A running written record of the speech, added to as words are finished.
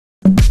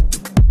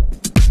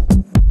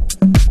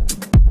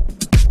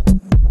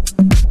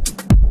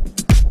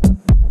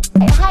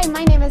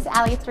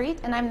Threet,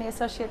 and I'm the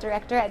Associate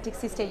Director at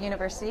Dixie State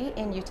University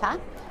in Utah.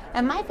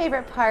 And my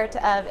favorite part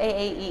of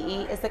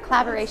AAEE is the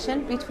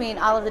collaboration between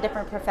all of the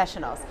different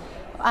professionals.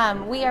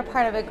 We are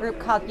part of a group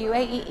called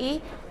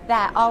UAEE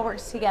that all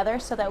works together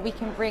so that we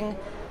can bring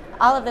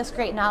all of this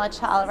great knowledge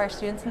to all of our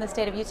students in the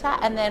state of Utah,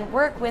 and then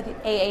work with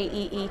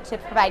AAEE to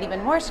provide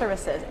even more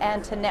services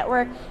and to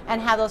network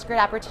and have those great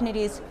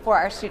opportunities for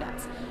our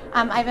students.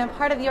 I've been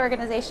part of the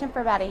organization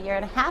for about 1.5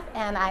 years,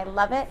 and I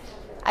love it.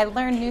 I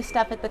learn new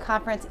stuff at the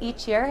conference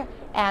each year,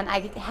 and I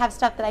have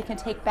stuff that I can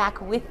take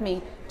back with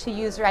me to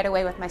use right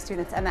away with my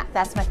students, and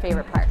that's my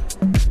favorite part.